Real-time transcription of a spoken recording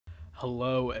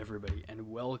Hello everybody and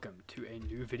welcome to a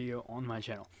new video on my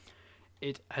channel.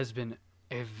 It has been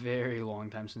a very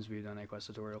long time since we've done a quest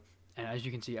tutorial, and as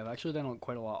you can see I've actually done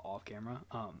quite a lot off camera.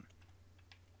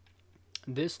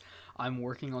 I'm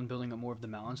working on building up more of the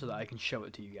mountain so that I can show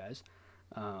it to you guys.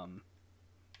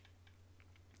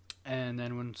 And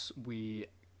then once we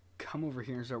come over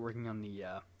here and start working on the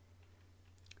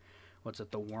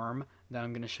the worm, then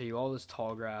I'm going to show you all this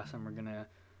tall grass and we're going to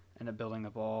end up building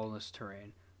up all this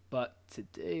terrain. But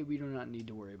today we do not need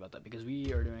to worry about that because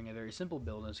we are doing a very simple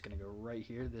build, and it's going to go right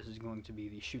here. This is going to be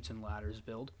the chutes and ladders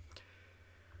build.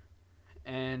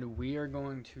 And we are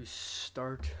going to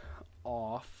start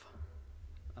off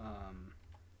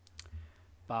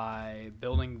by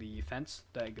building the fence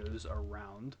that goes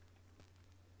around.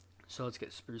 So let's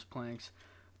get spruce planks,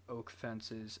 oak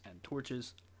fences, and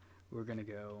torches. We're going to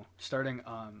go starting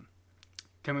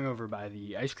coming over by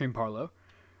the ice cream parlor.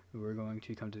 We're going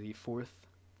to come to the fourth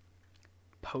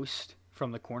post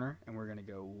from the corner, and we're going to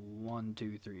go 1,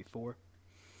 2, 3, 4.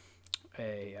 What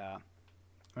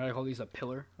do I call these? A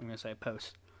pillar? I'm going to say a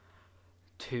post.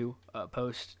 2, a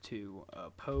post, 2, a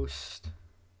post.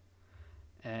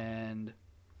 And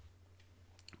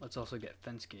let's also get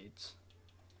fence gates.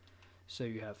 So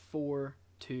you have 4,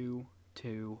 2,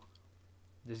 2.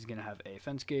 This is going to have a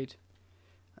fence gate,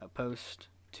 a post,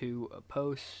 2, a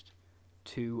post,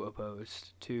 2, a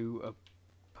post, 2, a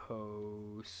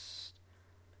post,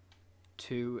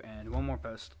 2, and one more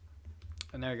post.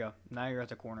 And there you go. Now you're at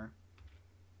the corner.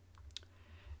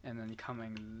 And then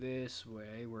coming this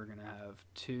way, we're going to have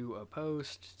 2, a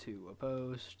post, 2, a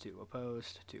post, 2, a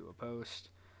post, 2, a post,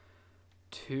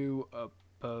 2, a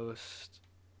post,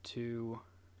 2,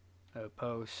 a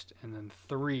post, and then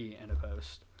 3 and a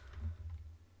post.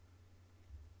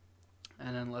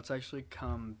 And then let's actually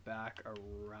come back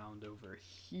around over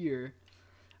here.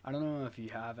 I don't know if you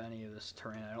have any of this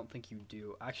terrain. I don't think you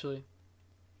do. Actually,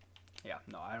 yeah,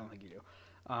 no, I don't think you do.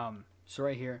 So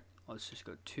right here, let's just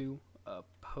go 2, a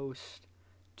post,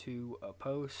 2, a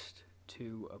post,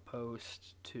 2, a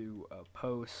post, 2, a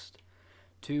post,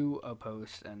 2, a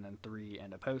post, and then 3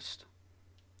 and a post.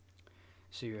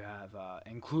 So you have,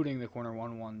 including the corner,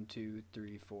 1, 1, 2,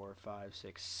 3, 4, 5,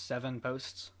 6, 7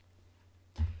 posts.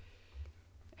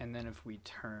 And then if we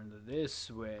turn this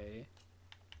way,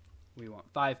 we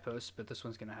want 5 posts, but this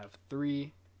one's going to have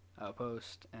 3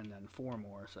 posts and then 4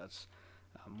 more. So that's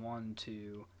 1,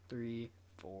 2, 3,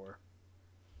 4.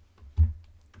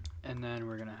 And then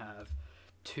we're going to have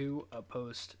 2, a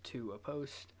post, 2, a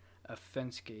post, a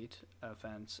fence gate, a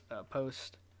fence, a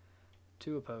post,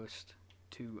 2, a post,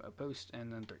 2, a post,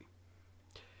 and then 3.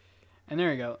 And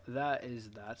there you go. That is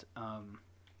that.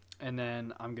 And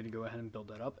then I'm going to go ahead and build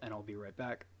that up, and I'll be right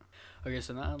back. Okay,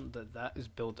 so now that that is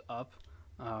built up,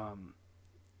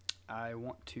 I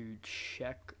want to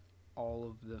check all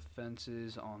of the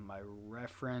fences on my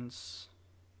reference.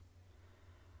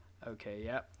 Okay,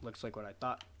 yeah, looks like what I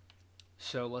thought.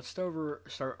 So let's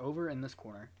start over in this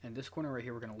corner. And this corner right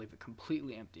here, we're going to leave it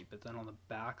completely empty. But then on the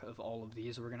back of all of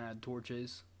these, we're going to add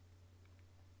torches.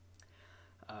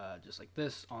 Just like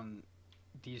this. On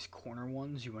these corner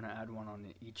ones, you want to add one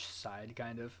on each side,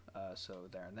 kind of. So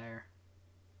there and there.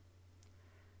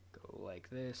 Go like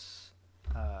this.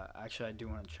 Actually, I do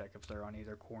want to check if they're on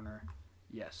either corner.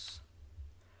 Yes.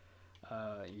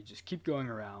 You just keep going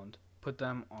around. Put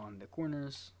them on the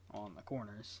corners,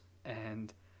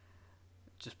 and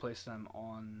just place them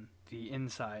on the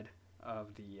inside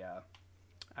of the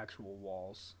actual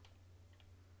walls.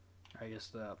 I guess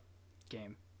the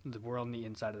game. We're on the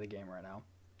inside of the game right now.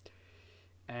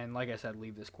 And like I said,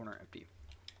 leave this corner empty.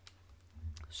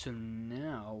 So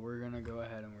now we're going to go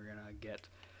ahead and we're going to get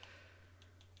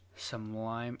some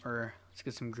lime, or let's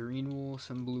get some green wool,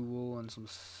 some blue wool, and some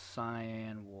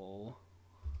cyan wool.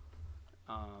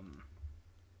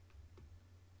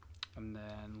 And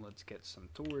then let's get some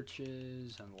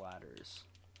torches and ladders.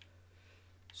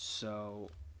 So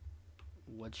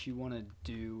what you want to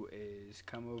do is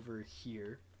come over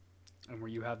here, and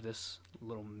where you have this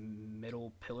little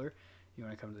middle pillar, you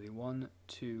want to come to the 1,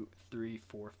 2, 3,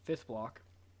 4, 5th block,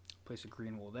 place a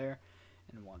green wool there,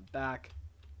 and one back.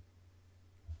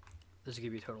 This will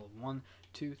give you a total of 1,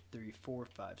 2, 3, 4,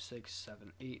 5, 6,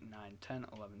 7, 8, 9, 10,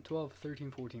 11, 12,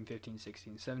 13, 14, 15,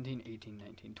 16, 17, 18,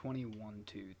 19, 20, 1,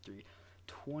 2, 3,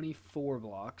 24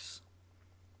 blocks.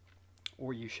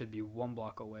 Or you should be 1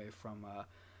 block away from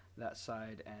that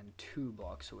side and 2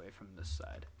 blocks away from this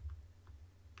side.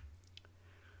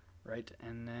 Right,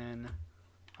 and then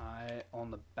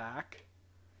on the back,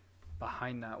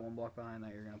 behind that, 1 block behind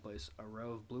that, you're going to place a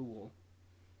row of blue wool.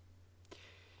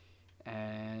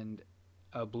 And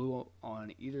blue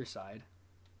on either side,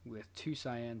 with 2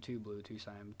 cyan, 2 blue, 2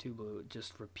 cyan, 2 blue.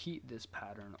 Just repeat this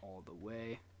pattern all the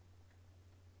way,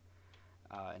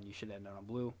 and you should end on a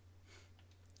blue.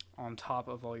 On top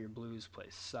of all your blues,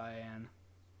 place cyan,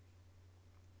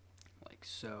 like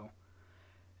so.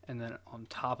 And then on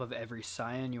top of every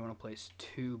cyan, you want to place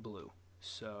 2 blue,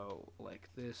 so like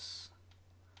this.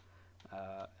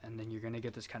 And then you're going to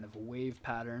get this kind of wave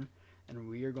pattern, and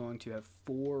we are going to have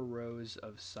 4 rows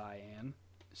of cyan.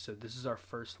 So this is our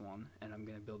first one, and I'm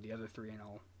going to build the other 3, and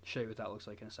I'll show you what that looks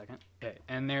like in a second. Okay,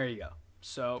 and there you go.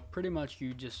 So pretty much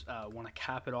you just want to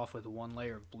cap it off with 1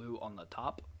 layer of blue on the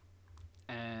top,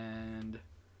 and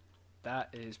that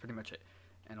is pretty much it.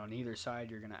 And on either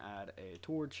side, you're going to add a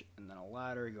torch and then a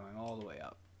ladder going all the way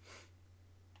up.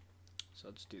 So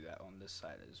let's do that on this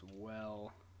side as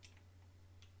well.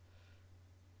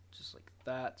 Just like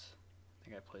that. I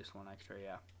think I placed 1 extra,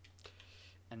 yeah.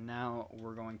 And now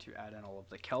we're going to add in all of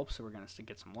the kelp. So we're going to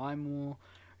get some lime wool,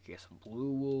 get some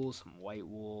blue wool, some white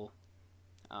wool,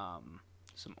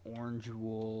 some orange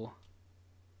wool.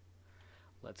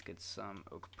 Let's get some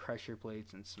oak pressure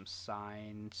plates and some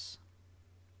signs,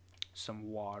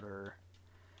 some water,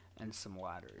 and some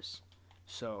ladders.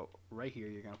 So right here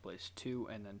you're going to place 2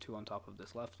 and then 2 on top of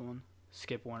this left one.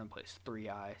 Skip 1 and place 3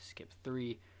 high. Skip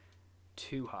 3,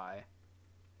 2 high.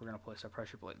 We're going to place our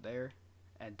pressure plate there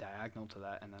and diagonal to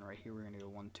that, and then right here we're going to go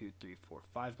 1, 2, 3, 4,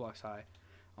 5 blocks high.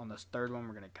 On this third one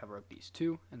we're going to cover up these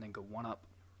 2 and then go 1 up.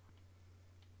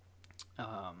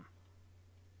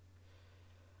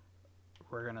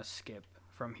 We're going to skip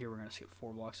from here, we're going to skip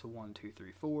 4 blocks, so 1, 2,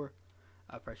 3, 4.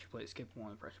 Pressure plate, skip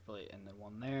 1, pressure plate, and then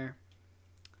 1 there.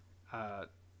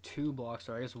 2 blocks,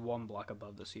 or I guess 1 block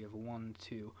above this, so you have 1,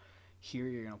 2. Here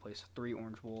you're going to place 3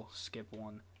 orange wool, skip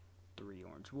 1, 3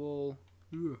 orange wool,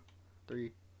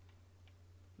 3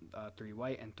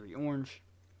 white, and 3 orange.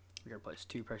 You're going to place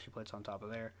 2 pressure plates on top of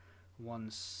there, 1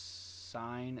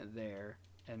 sign there,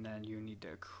 and then you need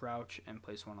to crouch and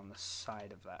place 1 on the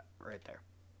side of that, right there.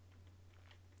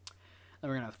 Then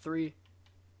we're going to have 3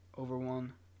 over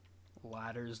 1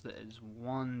 ladders that is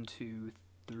 1, 2,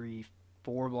 3,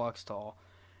 4 blocks tall.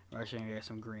 We're actually going to get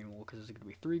some green wool because there's going to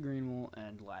be 3 green wool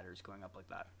and ladders going up like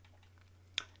that.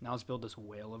 Now let's build this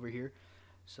whale over here.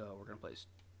 So we're going to place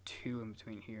 2 in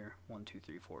between here, 1, 2,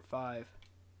 3, 4, 5.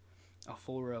 A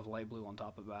full row of light blue on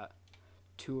top of that.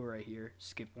 2 right here,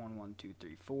 skip 1, 1, 2,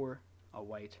 3, 4. A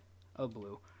white, a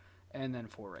blue, and then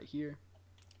 4 right here.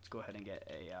 Let's go ahead and get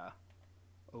a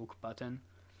oak button,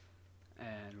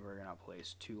 and we're gonna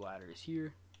place 2 ladders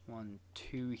here, 1,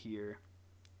 2 here,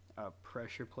 a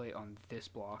pressure plate on this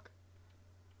block,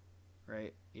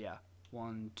 right? Yeah,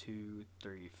 1, 2,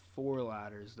 3, 4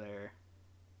 ladders there,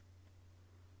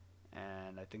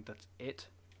 and I think that's it.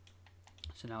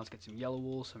 So now let's get some yellow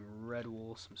wool, some red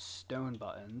wool, some stone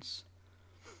buttons,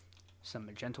 some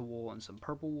magenta wool, and some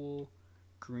purple wool,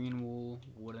 green wool,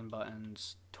 wooden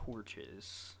buttons,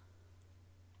 torches.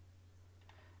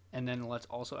 And then let's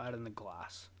also add in the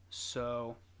glass.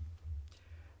 So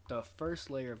the first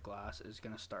layer of glass is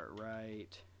going to start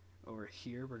right over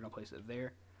here. We're going to place it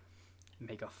there.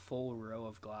 Make a full row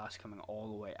of glass coming all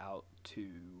the way out to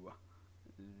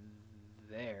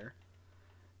there.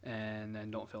 And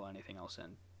then don't fill anything else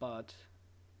in. But,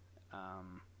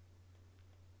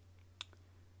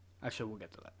 actually we'll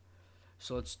get to that.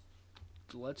 So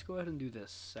let's go ahead and do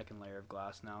this second layer of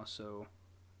glass now. So,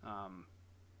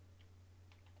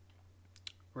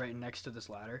 right next to this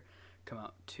ladder, come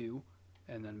out 2,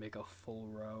 and then make a full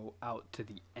row out to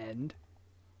the end,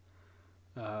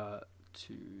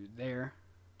 to there.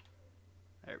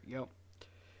 There we go.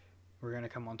 We're going to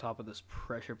come on top of this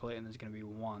pressure plate, and there's going to be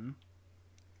 1,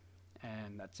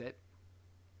 and that's it.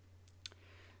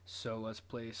 So let's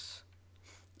place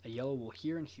a yellow wool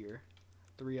here and here,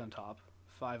 3 on top,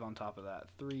 5 on top of that,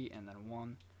 3, and then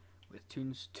 1, with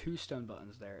 2 stone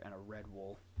buttons there, and a red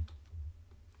wool.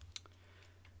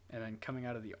 And then coming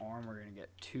out of the arm, we're going to get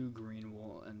 2 green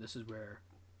wool, and this is where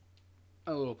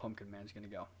a little pumpkin man's going to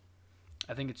go.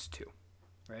 I think it's 2,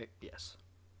 right? Yes.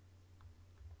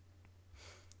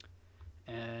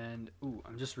 And, ooh,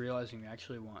 I'm just realizing we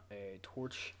actually want a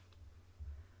torch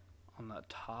on the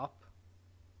top,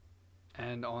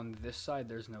 and on this side,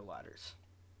 there's no ladders.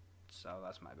 So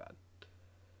that's my bad.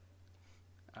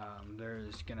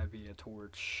 There's going to be a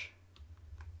torch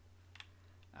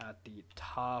at the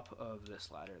top of this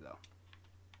ladder though.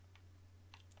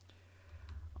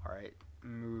 Alright,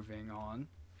 moving on.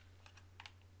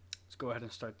 Let's go ahead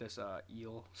and start this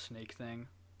eel snake thing.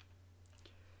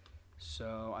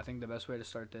 So I think the best way to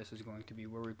start this is going to be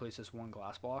where we place this 1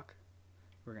 glass block.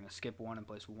 We're going to skip 1 and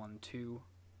place 1, 2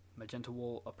 magenta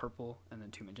wool, a purple, and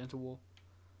then 2 magenta wool.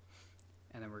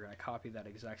 And then we're going to copy that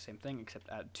exact same thing, except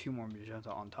add 2 more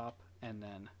magenta on top, and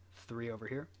then 3 over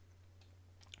here.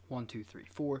 1, 2, 3,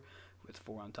 4, with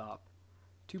 4 on top.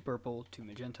 2 purple, 2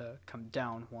 magenta, come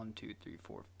down, 1, 2, 3,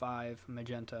 4, 5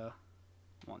 magenta,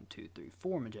 1, 2, 3,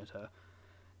 4 magenta,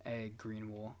 a green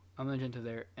wool, a magenta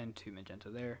there, and 2 magenta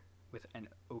there, with an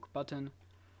oak button,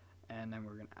 and then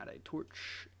we're going to add a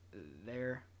torch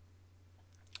there.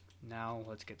 Now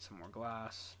let's get some more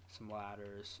glass, some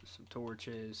ladders, some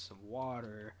torches, some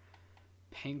water,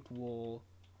 pink wool,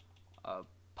 a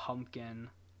pumpkin,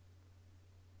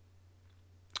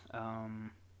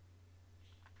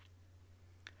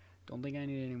 don't think I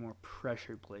need any more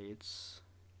pressure plates.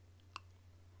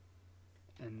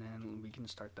 And then we can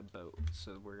start the boat.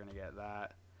 So we're going to get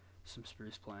that, some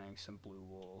spruce planks, some blue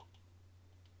wool,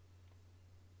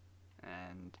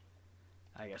 and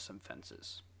I guess some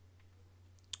fences.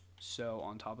 So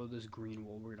on top of this green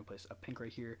wool, we're going to place a pink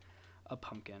right here, a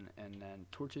pumpkin, and then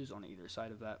torches on either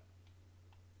side of that.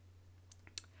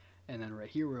 And then right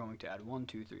here, we're going to add 1,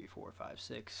 2, 3, 4, 5,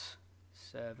 6,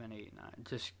 7, 8,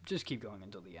 9. Just keep going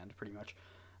until the end, pretty much.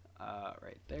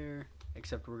 Right there.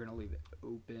 Except we're going to leave it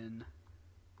open.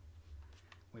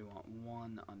 We want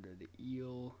 1 under the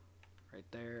eel, right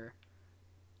there.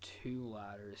 2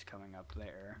 ladders coming up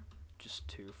there. Just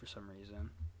 2 for some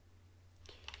reason.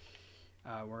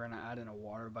 We're going to add in a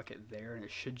water bucket there, and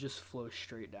it should just flow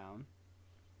straight down.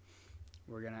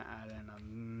 We're going to add in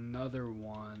another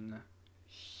one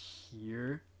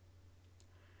here,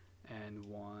 and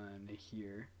 1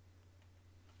 here.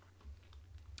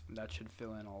 That should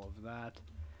fill in all of that.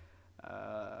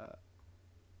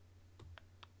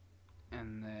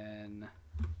 And then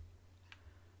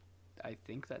I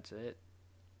think that's it.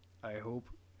 I hope.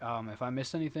 If I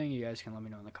missed anything, you guys can let me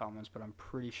know in the comments, but I'm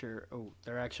pretty sure. Oh,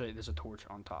 there's a torch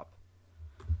on top.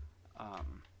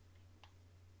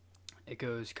 It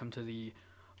goes, come to the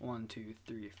 1, 2,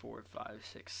 3, 4, 5,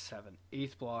 6, 7,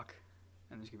 8th block,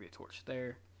 and there's going to be a torch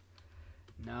there.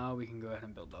 Now we can go ahead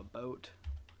and build a boat.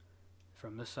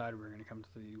 From this side, we're going to come to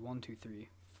the 1, 2, 3,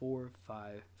 4,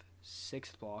 5,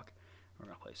 6th block. We're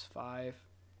going to place 5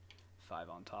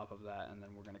 on top of that, and then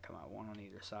we're going to come out 1 on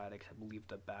either side, except leave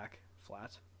the back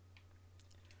flat.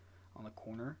 On the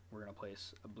corner, we're going to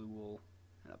place a blue wool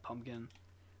and a pumpkin.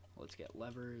 Let's get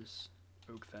levers,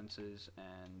 oak fences,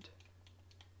 and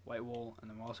white wool, and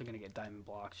then we're also going to get diamond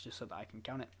blocks just so that I can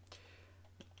count it.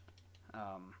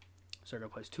 So we're going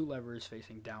to place 2 levers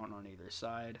facing down on either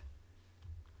side.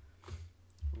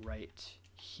 Right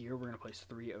here, we're going to place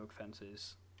 3 oak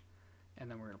fences, and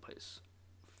then we're going to place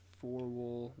 4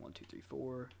 wool, 1, 2, 3,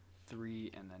 4,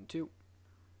 3, and then 2.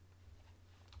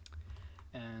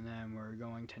 And then we're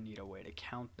going to need a way to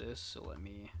count this, so let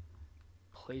me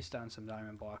place down some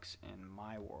diamond blocks in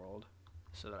my world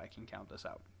so that I can count this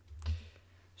out.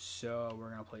 So we're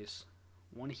going to place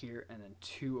 1 here and then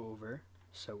 2 over,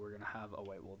 so we're going to have a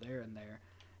white wool there, and then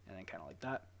kind of like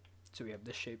that. So we have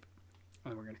this shape,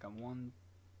 and then we're going to come 1,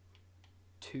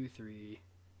 2, 3,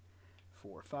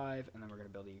 4, 5, and then we're going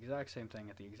to build the exact same thing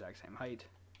at the exact same height.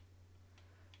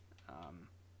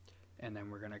 And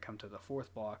then we're going to come to the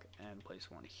 4th block and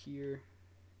place 1 here.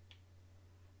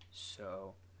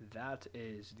 So that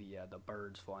is the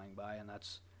birds flying by, and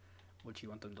that's what you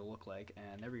want them to look like.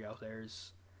 And there we go.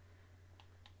 There's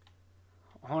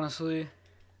honestly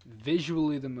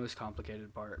visually the most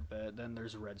complicated part, but then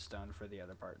there's redstone for the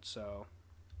other part. So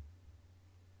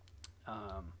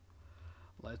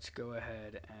let's go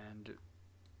ahead and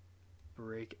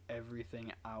break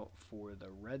everything out for the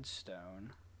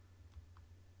redstone.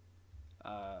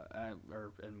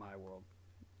 Or in my world,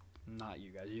 not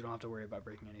you guys. You don't have to worry about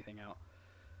breaking anything out.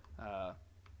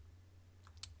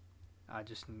 I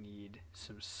just need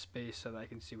some space so that I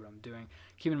can see what I'm doing.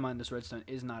 Keep in mind, this redstone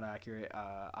is not accurate.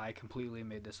 I completely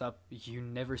made this up. You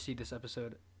never see this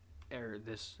episode or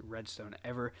this redstone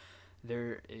ever.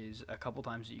 There is a couple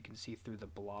times that you can see through the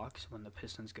blocks when the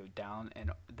pistons go down,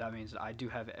 and that means that I do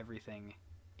have everything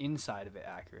inside of it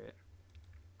accurate.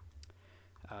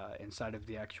 Inside of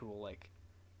the actual like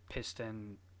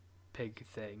piston pig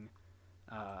thing,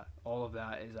 all of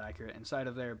that is accurate inside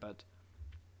of there, but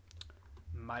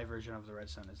my version of the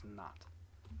redstone is not.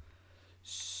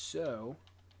 So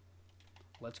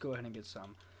let's go ahead and get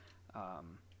some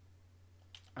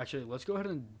actually, let's go ahead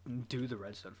and do the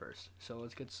redstone first. So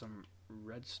let's get some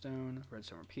redstone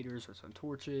repeaters, redstone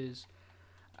torches.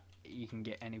 You can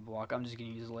get any block. I'm just gonna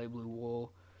use light blue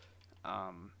wool.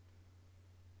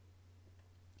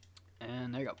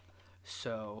 And there you go.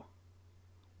 So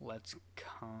let's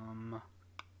come.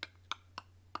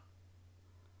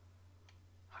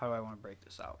 How do I want to break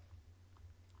this out?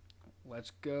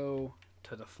 Let's go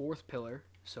to the 4th pillar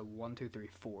So 1, 2, 3,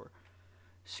 4.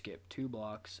 Skip 2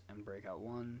 blocks and break out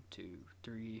 1, 2,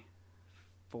 3,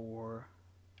 4,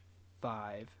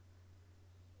 5,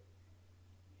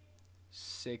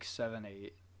 6, 7,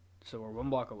 8. So we're 1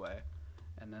 block away.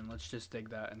 And then let's just dig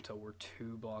that until we're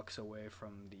 2 blocks away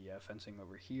from the fencing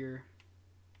over here.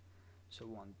 So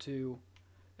 1, 2,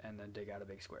 and then dig out a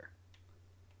big square.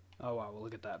 Oh wow, well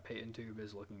look at that. Peyton Tube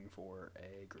is looking for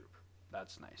a group.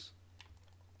 That's nice.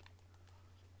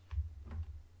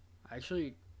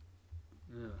 Actually,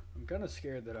 I'm kind of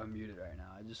scared that I'm muted right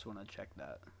now. I just want to check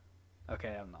that.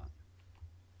 Okay, I'm not.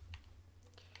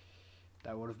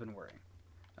 That would have been worrying.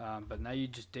 But now you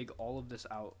just dig all of this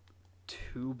out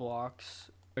 2 blocks.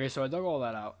 Okay, so I dug all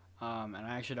that out. And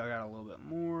I actually dug out a little bit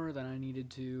more than I needed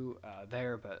to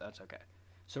there, but that's okay.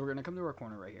 So we're going to come to our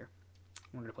corner right here.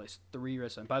 We're going to place 3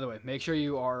 redstone. By the way, make sure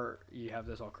you have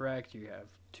this all correct. You have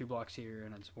 2 blocks here,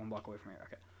 and it's 1 block away from here.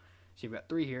 Okay. So you've got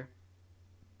 3 here,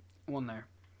 1 there.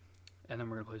 And then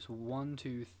we're going to place 1,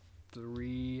 2,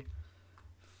 3,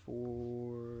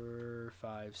 4,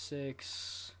 5,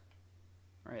 6.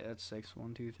 All right, that's 6.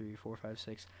 1, 2, 3, 4, 5,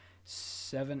 6,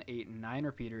 7, 8, 9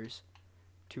 repeaters,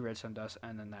 2 redstone dust,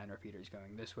 and then 9 repeaters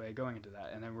going this way, going into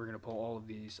that. And then we're going to pull all of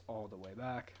these all the way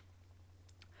back.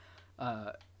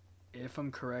 If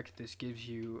I'm correct, this gives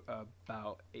you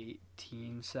about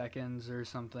 18 seconds or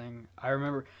something. I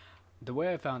remember the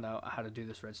way I found out how to do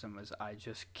this redstone was I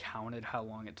just counted how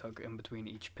long it took in between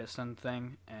each piston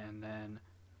thing, and then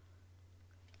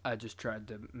I just tried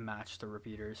to match the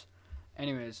repeaters.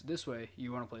 Anyways, this way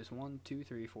you want to place 1, 2,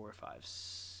 3, 4, 5,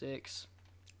 6.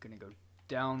 Gonna go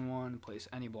down 1, place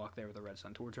any block there with a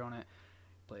redstone torch on it.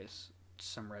 Place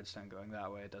some redstone going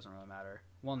that way, it doesn't really matter.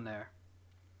 1 there.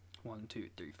 1, 2,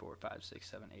 3, 4, 5, 6,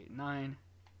 7, 8, 9.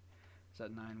 Is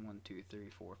that 9? 1, 2, 3,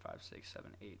 4, 5, 6,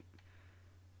 7, 8,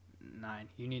 9.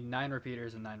 You need 9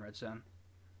 repeaters and 9 redstone.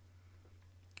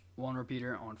 1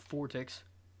 repeater on 4 ticks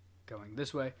going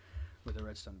this way with a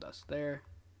redstone dust there.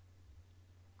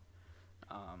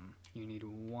 You need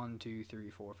 1, 2, 3,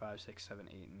 4, 5, 6, 7,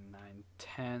 8, 9,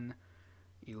 10,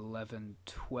 11,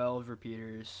 12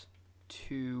 repeaters,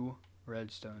 2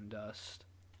 redstone dust,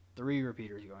 3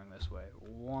 repeaters going this way,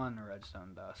 1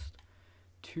 redstone dust,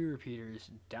 2 repeaters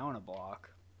down a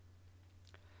block,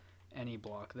 any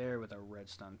block there with a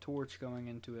redstone torch going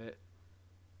into it,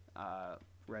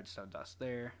 redstone dust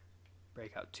there,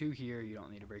 break out 2 here. You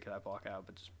don't need to break that block out,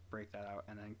 but just break that out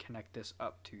and then connect this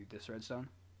up to this redstone.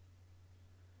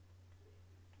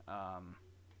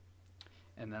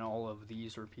 And then all of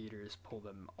these repeaters, pull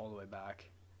them all the way back,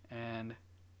 and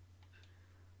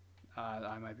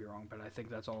I might be wrong, but I think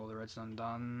that's all of the redstone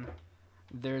done.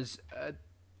 There's a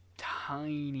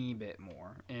tiny bit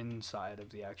more inside of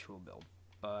the actual build,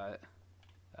 but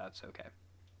that's okay.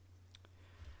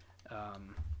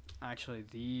 Actually,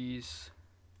 these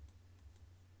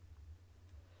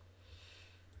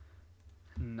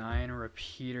 9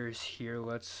 repeaters here,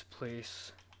 let's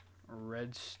place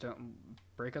redstone,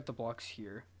 break out the blocks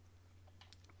here,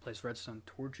 place redstone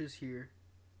torches here,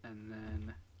 and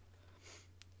then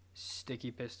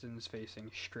sticky pistons facing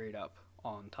straight up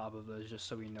on top of those, just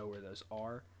so we know where those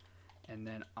are. And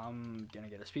then I'm gonna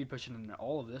get a speed push, and then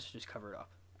all of this just cover it up.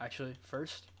 Actually,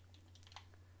 first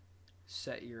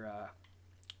set your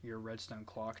redstone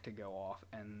clock to go off,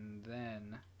 and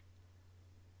then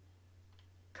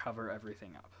cover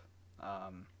everything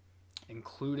up,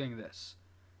 including this.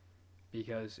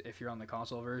 Because if you're on the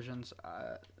console versions,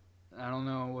 I don't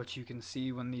know what you can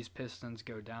see when these pistons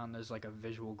go down. There's like a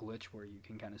visual glitch where you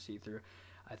can kind of see through.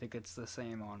 I think it's the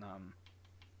same on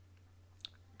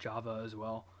Java as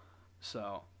well.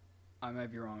 So I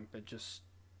might be wrong, but just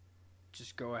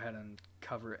go ahead and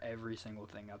cover every single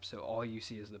thing up so all you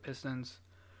see is the pistons.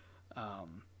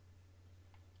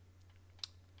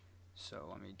 So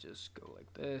let me just go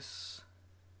like this.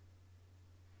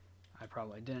 I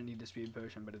probably didn't need the speed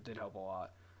potion, but it did help a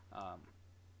lot.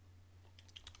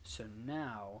 So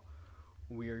now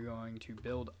we are going to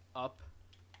build up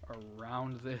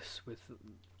around this with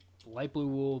light blue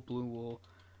wool,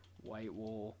 white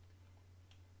wool,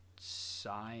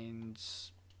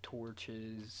 signs,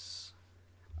 torches,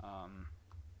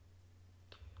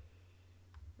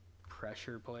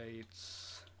 pressure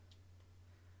plates,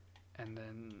 and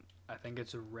then I think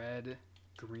it's red,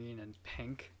 green, and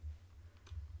pink.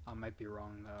 I might be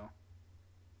wrong though.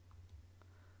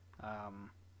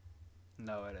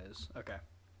 No, it is. Okay.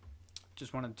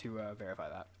 Just wanted to verify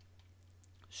that.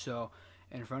 So,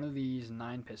 in front of these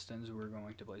 9 pistons, we're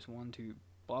going to place 1, 2,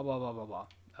 blah, blah, blah, blah, blah.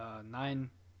 9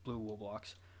 blue wool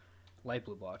blocks, light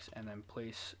blue blocks, and then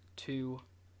place 2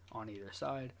 on either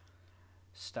side.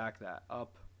 Stack that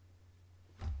up.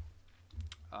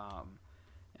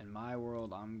 In my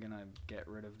world, I'm gonna get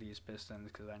rid of these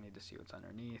pistons because I need to see what's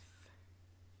underneath.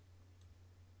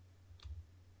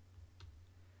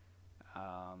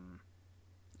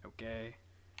 Okay.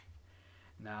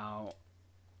 Now,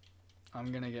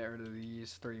 I'm gonna get rid of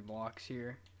these 3 blocks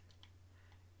here.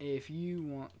 If you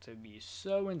want to be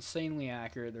so insanely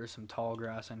accurate, there's some tall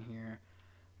grass in here.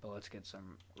 But let's get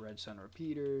some redstone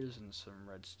repeaters and some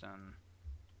redstone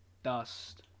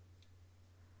dust.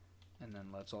 And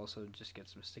then let's also just get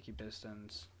some sticky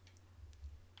pistons.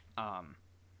 But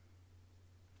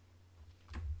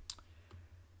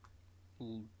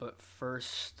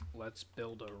first, let's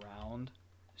build around.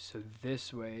 So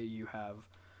this way you have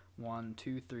 1,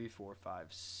 2, 3, 4, 5,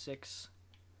 6.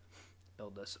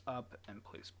 Build this up and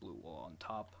place blue wool on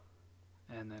top.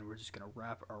 And then we're just going to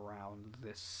wrap around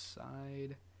this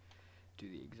side. Do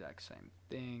the exact same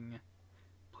thing.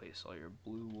 Place all your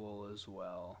blue wool as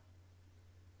well.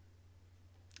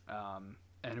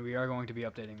 And we are going to be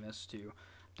updating this to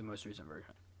the most recent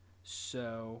version.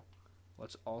 So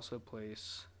let's also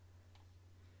place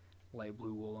light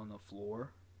blue wool on the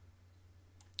floor.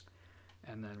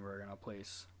 And then we're going to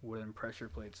place wooden pressure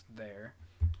plates there.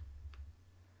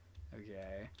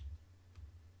 Okay.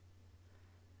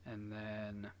 And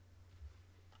then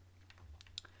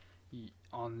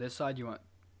on this side you want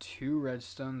 2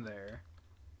 redstone there.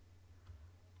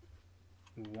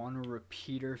 1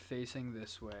 repeater facing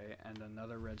this way and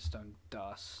another redstone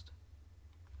dust.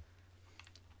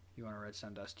 You want a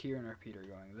redstone dust here and a repeater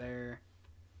going there.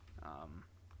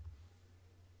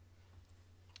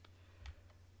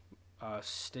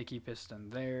 Sticky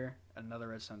piston there, another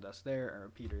redstone dust there, a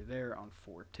repeater there on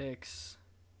 4 ticks.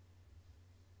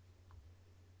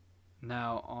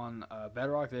 Now on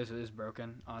Bedrock, this is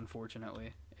broken,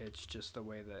 unfortunately. It's just the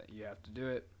way that you have to do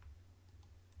it.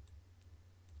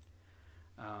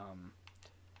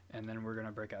 And then we're going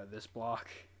to break out this block,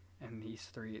 and these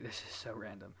 3, this is so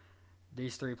random.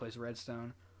 These 3 place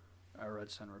redstone, a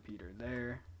redstone repeater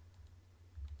there.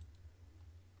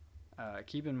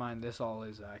 Keep in mind this all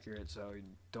is accurate, so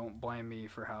don't blame me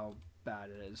for how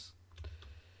bad it is.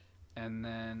 And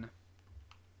then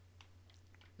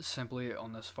simply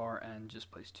on this far end,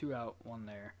 just place 2 out, 1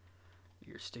 there,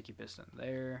 your sticky piston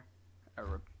there, a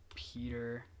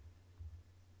repeater,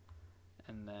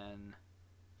 and then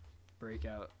break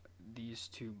out these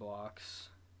 2 blocks,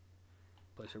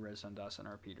 place a redstone dust and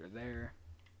a repeater there.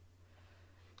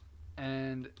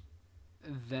 And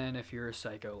then if you're a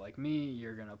psycho like me,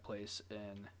 you're gonna place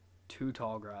in 2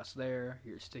 tall grass there,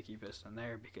 your sticky piston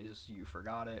there because you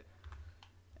forgot it,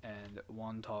 and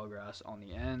 1 tall grass on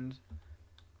the end.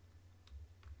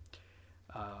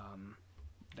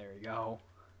 There you go.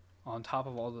 On top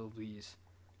of all of these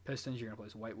pistons, you're gonna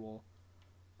place white wool,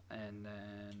 and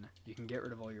then you can get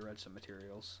rid of all your redstone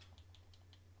materials.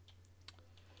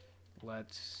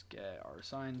 Let's get our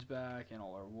signs back and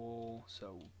all our wool.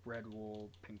 So red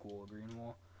wool, pink wool, green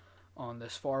wool. On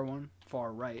this far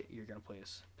right, you're going to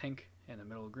place pink in the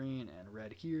middle, green, and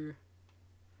red here.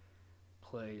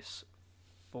 Place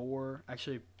 4,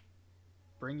 actually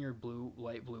bring your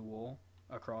light blue wool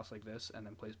across like this, and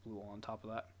then place blue wool on top of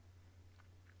that.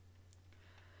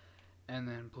 And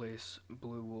then place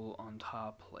blue wool on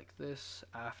top like this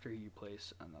after you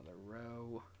place another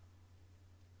row,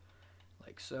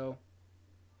 like so.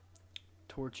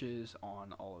 Torches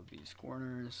on all of these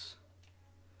corners.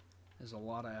 There's a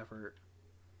lot of effort.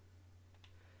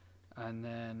 And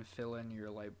then fill in your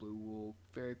light blue wool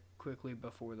very quickly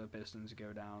before the pistons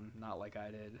go down, not like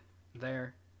I did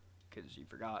there, because you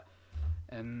forgot.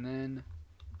 And then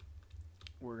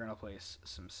we're going to place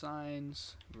some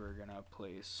signs. We're going to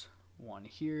place 1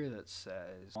 here that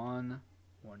says 1,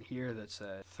 1 here that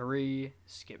says 3,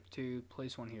 skip 2,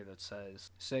 place 1 here that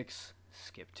says 6,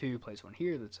 skip 2, place 1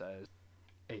 here that says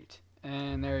 8.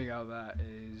 And there you go, that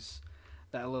is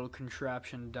that little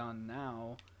contraption done.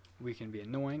 Now we can be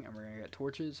annoying, and we're going to get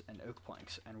torches and oak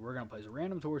planks, and we're going to place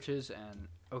random torches and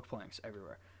oak planks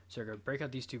everywhere. So we're going to break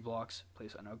out these 2 blocks,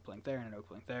 place an oak plank there and an oak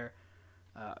plank there.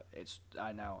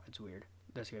 I know, it's weird.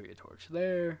 There's going to be a torch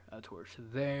there, a torch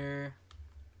there.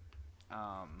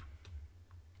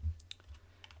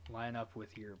 Line up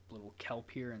with your little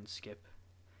kelp here and skip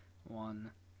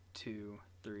 1, 2,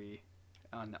 3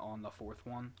 on the 4th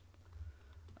one.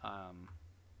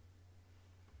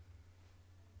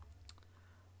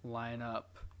 Line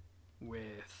up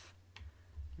with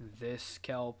this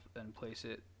kelp and place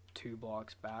it 2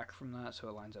 blocks back from that so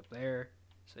it lines up there.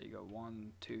 So you go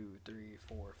 1, 2, 3,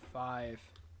 4, 5.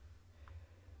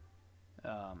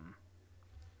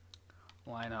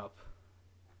 Line up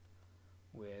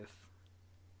with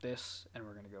this, and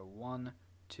we're going to go 1,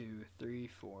 2, 3,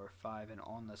 4, 5, and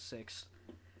on the 6th.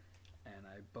 And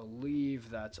I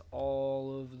believe that's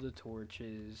all of the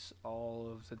torches, all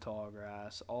of the tall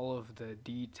grass, all of the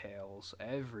details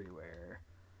everywhere.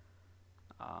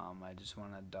 I just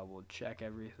want to double check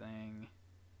everything.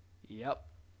 Yep.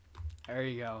 There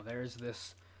you go. There's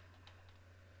this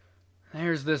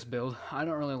build. I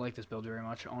don't really like this build very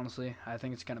much, honestly. I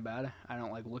think it's kind of bad. I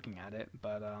don't like looking at it,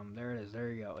 but there it is.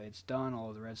 There you go. It's done. All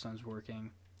of the redstone's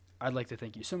working. I'd like to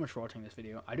thank you so much for watching this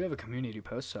video. I do have a community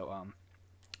post, so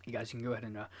you guys can go ahead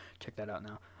and check that out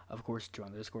now. Of course,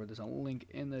 join the Discord. There's a link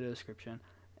in the description,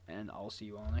 and I'll see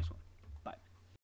you all next one.